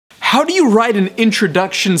How do you write an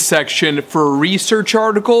introduction section for a research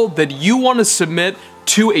article that you want to submit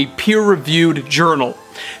to a peer-reviewed journal?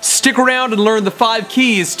 Stick around and learn the 5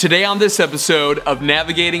 keys today on this episode of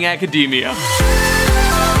Navigating Academia.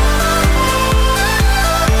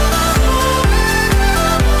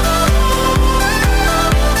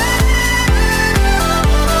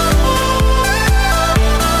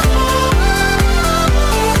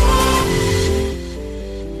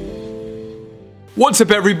 What's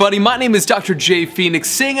up, everybody? My name is Dr. J. Phoenix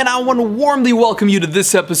Singh, and I want to warmly welcome you to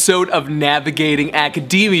this episode of Navigating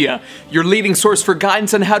Academia, your leading source for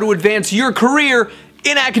guidance on how to advance your career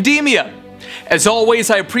in academia. As always,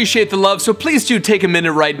 I appreciate the love, so please do take a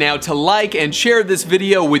minute right now to like and share this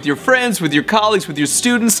video with your friends, with your colleagues, with your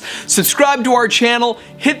students. Subscribe to our channel,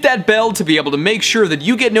 hit that bell to be able to make sure that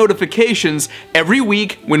you get notifications every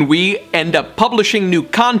week when we end up publishing new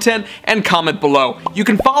content, and comment below. You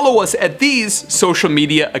can follow us at these social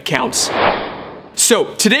media accounts.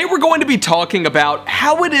 So, today we're going to be talking about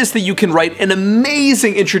how it is that you can write an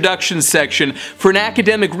amazing introduction section for an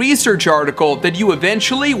academic research article that you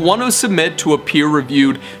eventually want to submit to a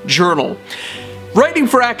peer-reviewed journal. Writing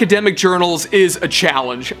for academic journals is a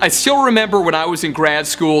challenge. I still remember when I was in grad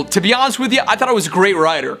school, to be honest with you, I thought I was a great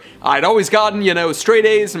writer. I'd always gotten, straight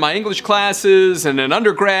A's in my English classes, and in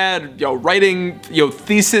undergrad, writing,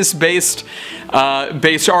 thesis-based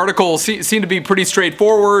articles seemed to be pretty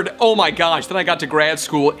straightforward. Oh my gosh, then I got to grad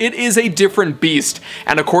school. It is a different beast.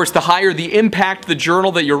 And of course, the higher the impact the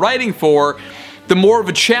journal that you're writing for, the more of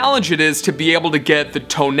a challenge it is to be able to get the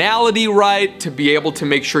tonality right, to be able to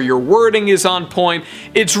make sure your wording is on point.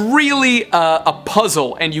 It's really a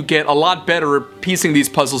puzzle, and you get a lot better at piecing these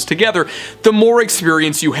puzzles together the more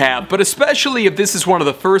experience you have. But especially if this is one of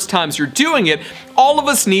the first times you're doing it, all of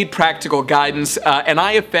us need practical guidance, and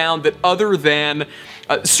I have found that other than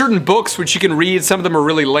certain books which you can read, some of them are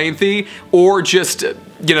really lengthy, or just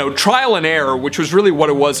trial and error, which was really what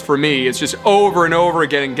it was for me. It's just over and over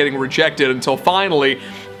again getting rejected until finally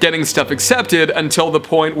getting stuff accepted, until the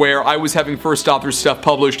point where I was having first author stuff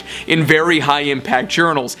published in very high impact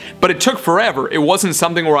journals. But it took forever. It wasn't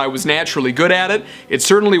something where I was naturally good at it. It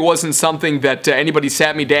certainly wasn't something that anybody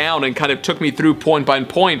sat me down and kind of took me through point by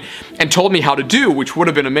point and told me how to do, which would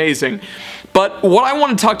have been amazing. But what I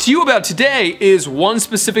want to talk to you about today is one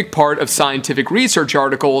specific part of scientific research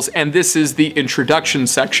articles, and this is the introduction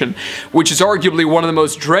section, which is arguably one of the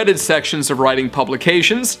most dreaded sections of writing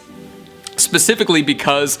publications. Specifically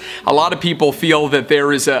because a lot of people feel that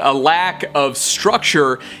there is a lack of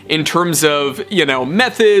structure in terms of,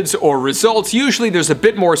 methods or results. Usually there's a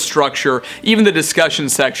bit more structure, even the discussion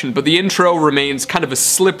section, but the intro remains kind of a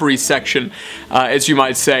slippery section, as you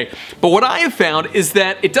might say. But what I have found is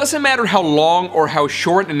that it doesn't matter how long or how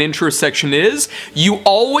short an intro section is, you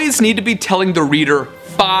always need to be telling the reader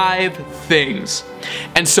 5 things.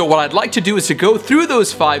 And so what I'd like to do is to go through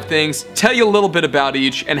those 5 things, tell you a little bit about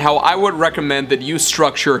each, and how I would recommend that you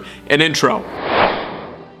structure an intro.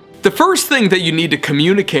 The first thing that you need to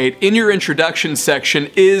communicate in your introduction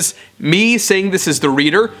section is me saying this is the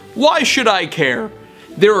reader. Why should I care?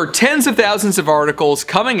 There are tens of thousands of articles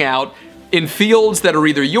coming out in fields that are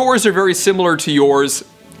either yours or very similar to yours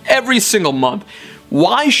every single month.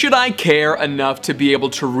 Why should I care enough to be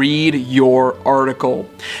able to read your article?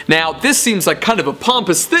 Now, this seems like kind of a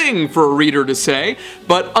pompous thing for a reader to say,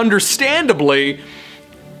 but understandably,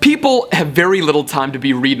 people have very little time to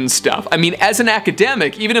be reading stuff. I mean, as an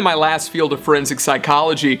academic, even in my last field of forensic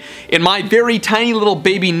psychology, in my very tiny little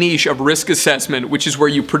baby niche of risk assessment, which is where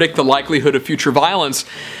you predict the likelihood of future violence,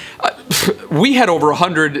 we had over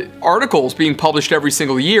 100 articles being published every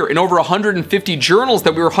single year in over 150 journals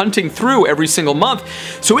that we were hunting through every single month.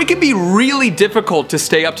 So it can be really difficult to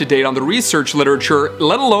stay up to date on the research literature,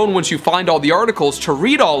 let alone once you find all the articles, to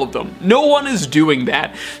read all of them. No one is doing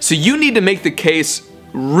that. So you need to make the case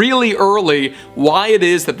really early why it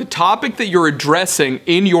is that the topic that you're addressing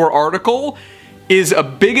in your article is a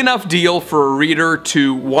big enough deal for a reader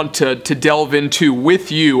to want to delve into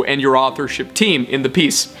with you and your authorship team in the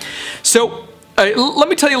piece. So let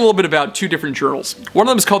me tell you a little bit about 2 different journals. One of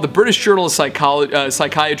them is called the British Journal of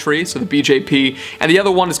Psychiatry, so the BJP, and the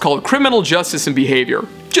other one is called Criminal Justice and Behavior.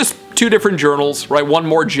 Just 2 different journals, right? One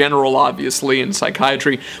more general, obviously, in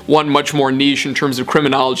psychiatry, one much more niche in terms of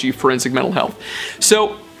criminology, forensic mental health.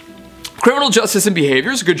 So, Criminal Justice and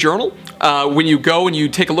Behavior is a good journal. When you go and you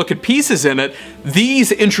take a look at pieces in it,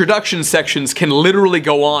 these introduction sections can literally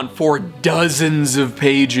go on for dozens of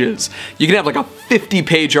pages. You can have like a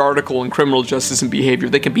 50-page article in Criminal Justice and Behavior.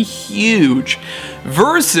 They can be huge.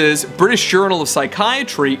 Versus British Journal of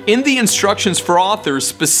Psychiatry, in the instructions for authors,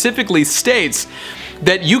 specifically states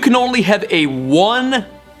that you can only have a 1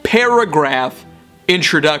 paragraph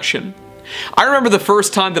introduction. I remember the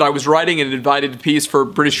first time that I was writing an invited piece for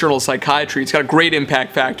British Journal of Psychiatry. It's got a great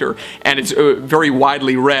impact factor, and it's very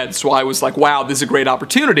widely read, so I was like, wow, this is a great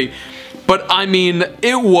opportunity. But I mean,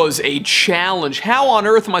 it was a challenge. How on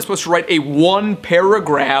earth am I supposed to write a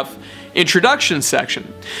one-paragraph introduction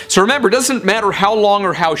section? So remember, it doesn't matter how long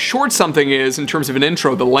or how short something is in terms of an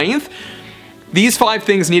intro, the length. These 5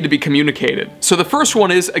 things need to be communicated. So the first one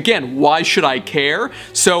is, again, why should I care?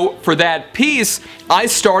 So for that piece, I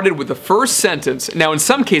started with the first sentence. Now in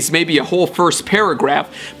some cases, maybe a whole first paragraph,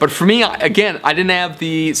 but for me, again, I didn't have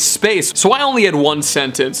the space, so I only had one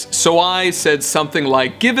sentence. So I said something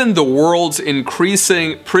like, given the world's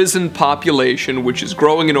increasing prison population, which is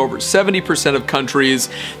growing in over 70% of countries,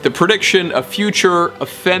 the prediction of future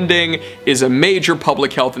offending is a major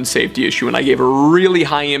public health and safety issue. And I gave a really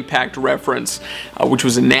high impact reference, which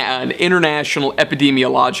was an international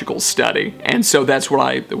epidemiological study, and so that's what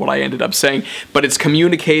I ended up saying. But it's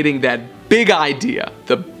communicating that big idea,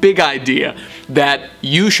 the big idea that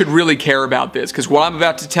you should really care about this, because what I'm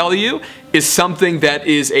about to tell you is something that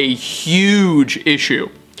is a huge issue.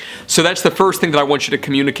 So that's the first thing that I want you to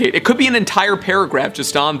communicate. It could be an entire paragraph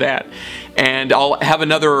just on that, and I'll have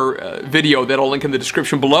another video that I'll link in the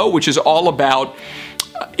description below, which is all about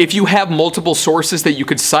if you have multiple sources that you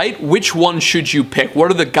could cite, which one should you pick?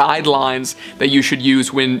 What are the guidelines that you should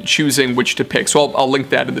use when choosing which to pick? So I'll link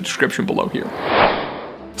that in the description below here.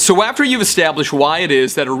 So after you've established why it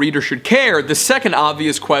is that a reader should care, the second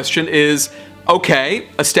obvious question is, okay,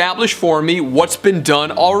 establish for me what's been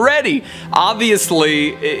done already.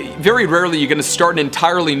 Obviously, very rarely you're going to start an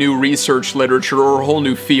entirely new research literature or a whole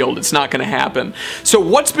new field. It's not going to happen. So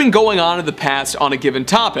what's been going on in the past on a given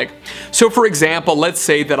topic? So for example, let's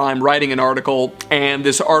say that I'm writing an article, and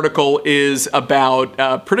this article is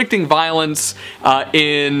about predicting violence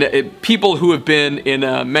in people who have been in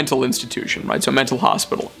a mental institution, right? So a mental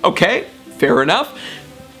hospital. Okay, fair enough.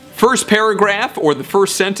 First paragraph, or the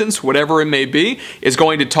first sentence, whatever it may be, is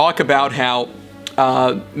going to talk about how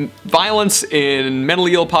violence in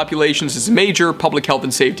mentally ill populations is a major public health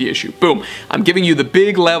and safety issue. Boom. I'm giving you the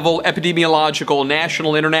big level epidemiological,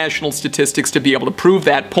 national, international statistics to be able to prove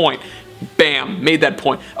that point. Bam, made that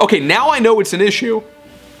point. Okay, now I know it's an issue.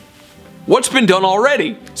 What's been done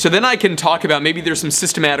already? So then I can talk about, maybe there's some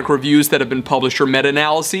systematic reviews that have been published, or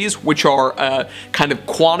meta-analyses, which are kind of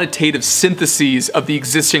quantitative syntheses of the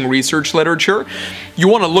existing research literature. You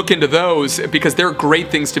want to look into those because they're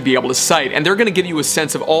great things to be able to cite, and they're going to give you a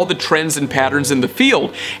sense of all the trends and patterns in the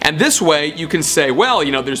field. And this way you can say, well,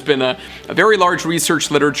 you know, there's been a very large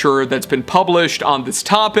research literature that's been published on this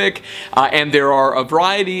topic, and there are a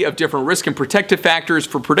variety of different risk and protective factors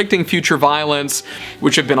for predicting future violence,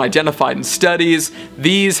 which have been identified in studies.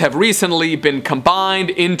 These have recently been combined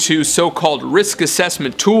into so-called risk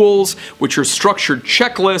assessment tools, which are structured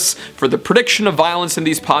checklists for the prediction of violence in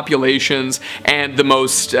these populations. And the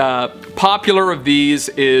most popular of these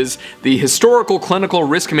is the Historical Clinical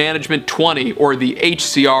Risk Management 20, or the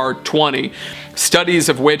HCR 20, studies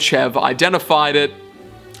of which have identified it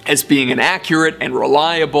as being an accurate and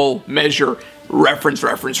reliable measure. Reference,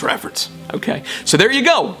 reference, reference. Okay, so there you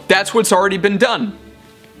go. That's what's already been done.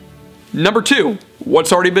 Number 2,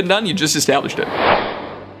 what's already been done? You just established it.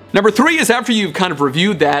 Number 3 is, after you've kind of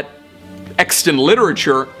reviewed that extant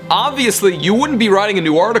literature, obviously you wouldn't be writing a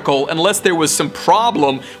new article unless there was some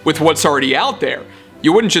problem with what's already out there.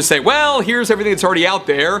 You wouldn't just say, well, here's everything that's already out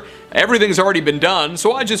there, everything's already been done,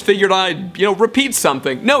 so I just figured I'd, repeat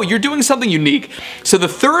something. No, you're doing something unique. So the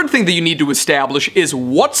third thing that you need to establish is,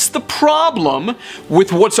 what's the problem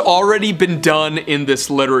with what's already been done in this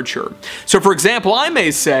literature? So for example, I may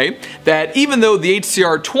say that even though the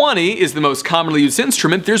HCR 20 is the most commonly used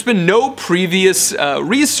instrument, there's been no previous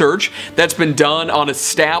research that's been done on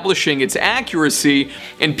establishing its accuracy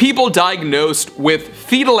in people diagnosed with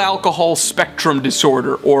fetal alcohol spectrum disorder,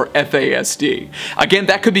 or FASD. Again,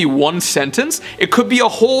 that could be one sentence. It could be a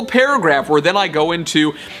whole paragraph where then I go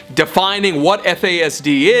into defining what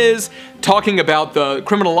FASD is, talking about the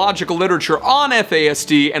criminological literature on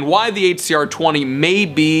FASD, and why the HCR 20 may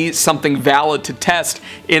be something valid to test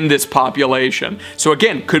in this population. So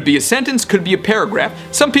again, could be a sentence, could be a paragraph.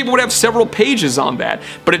 Some people would have several pages on that,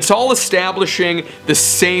 but it's all establishing the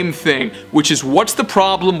same thing, which is, what's the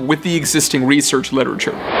problem with the existing research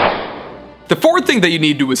literature? The fourth thing that you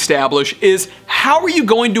need to establish is, how are you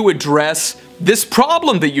going to address this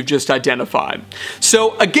problem that you've just identified.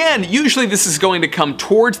 So again, usually this is going to come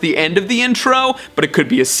towards the end of the intro, but it could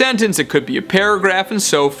be a sentence, it could be a paragraph, and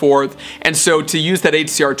so forth. And so to use that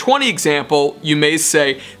HCR20 example, you may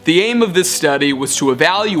say, the aim of this study was to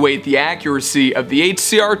evaluate the accuracy of the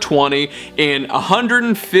HCR20 in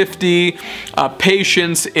 150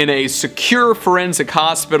 patients in a secure forensic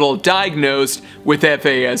hospital diagnosed with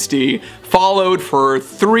FASD, followed for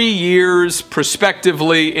 3 years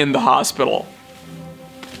prospectively in the hospital.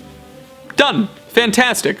 Done.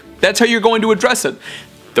 Fantastic. That's how you're going to address it.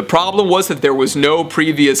 The problem was that there was no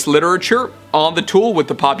previous literature on the tool with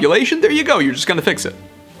the population. There you go. You're just going to fix it.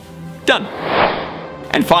 Done.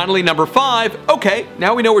 And finally, number 5, okay,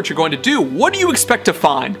 now we know what you're going to do. What do you expect to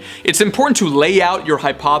find? It's important to lay out your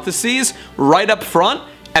hypotheses right up front,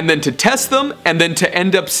 and then to test them, and then to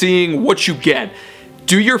end up seeing what you get.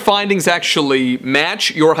 Do your findings actually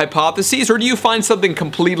match your hypotheses, or do you find something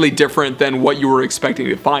completely different than what you were expecting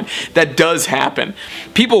to find? That does happen.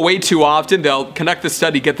 People way too often, they'll conduct the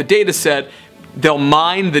study, get the data set, they'll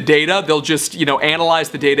mine the data, they'll just, analyze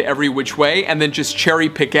the data every which way, and then just cherry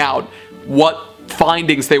pick out what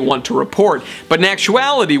findings they want to report. But in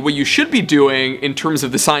actuality, what you should be doing in terms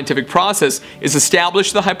of the scientific process is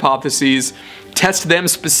establish the hypotheses, test them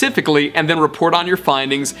specifically, and then report on your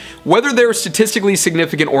findings, whether they're statistically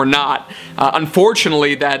significant or not.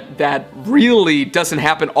 Unfortunately, that really doesn't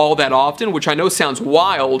happen all that often, which I know sounds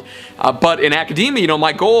wild, but in academia,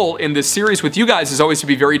 my goal in this series with you guys is always to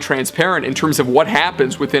be very transparent in terms of what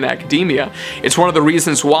happens within academia. It's one of the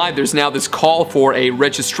reasons why there's now this call for a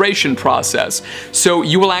registration process. So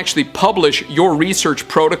you will actually publish your research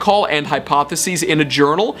protocol and hypotheses in a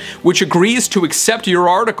journal, which agrees to accept your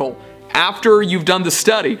article after you've done the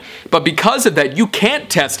study. But because of that, you can't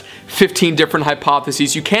test 15 different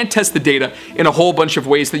hypotheses. You can't test the data in a whole bunch of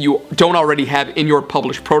ways that you don't already have in your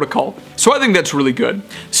published protocol. So I think that's really good.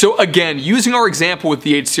 So again, using our example with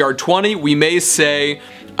the HCR20, we may say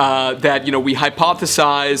that we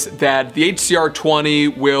hypothesize that the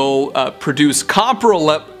HCR20 will produce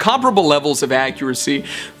comparable levels of accuracy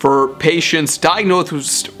for patients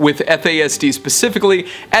diagnosed with FASD specifically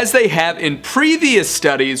as they have in previous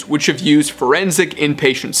studies which have used forensic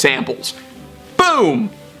inpatient samples. Boom!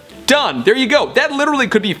 Done. There you go. That literally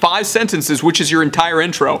could be 5 sentences, which is your entire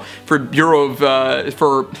intro for the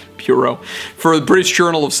British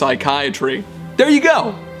Journal of Psychiatry. There you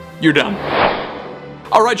go. You're done.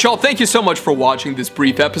 Alright y'all, thank you so much for watching this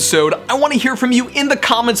brief episode. I want to hear from you in the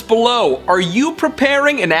comments below. Are you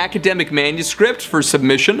preparing an academic manuscript for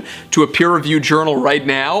submission to a peer-reviewed journal right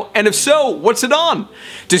now? And if so, what's it on?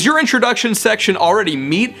 Does your introduction section already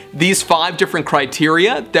meet these 5 different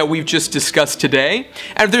criteria that we've just discussed today?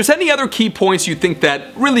 And if there's any other key points you think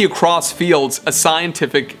that really across fields a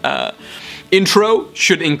scientific intro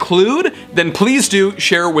should include, then please do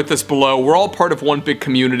share with us below. We're all part of one big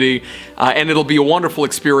community, and it'll be a wonderful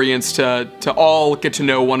experience to all get to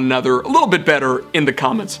know one another a little bit better in the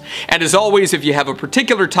comments. And as always, if you have a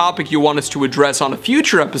particular topic you want us to address on a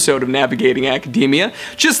future episode of Navigating Academia,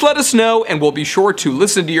 just let us know, and we'll be sure to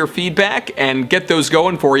listen to your feedback and get those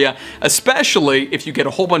going for you, especially if you get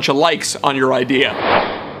a whole bunch of likes on your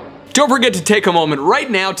idea. Don't forget to take a moment right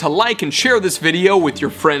now to like and share this video with your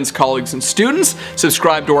friends, colleagues, and students.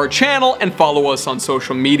 Subscribe to our channel and follow us on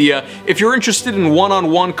social media. If you're interested in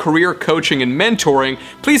one-on-one career coaching and mentoring,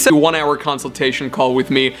 please set a 1-hour consultation call with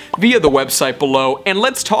me via the website below, and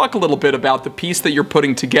let's talk a little bit about the piece that you're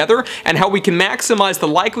putting together and how we can maximize the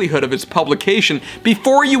likelihood of its publication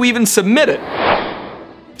before you even submit it.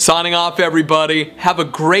 Signing off, everybody. Have a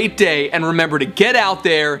great day, and remember to get out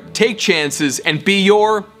there, take chances, and be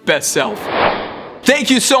your best self. Thank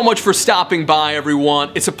you so much for stopping by,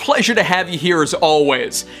 everyone. It's a pleasure to have you here as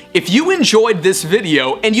always. If you enjoyed this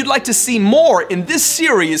video and you'd like to see more in this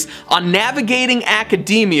series on navigating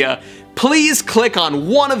academia, please click on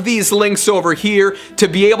one of these links over here to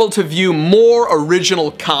be able to view more original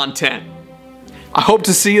content. I hope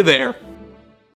to see you there.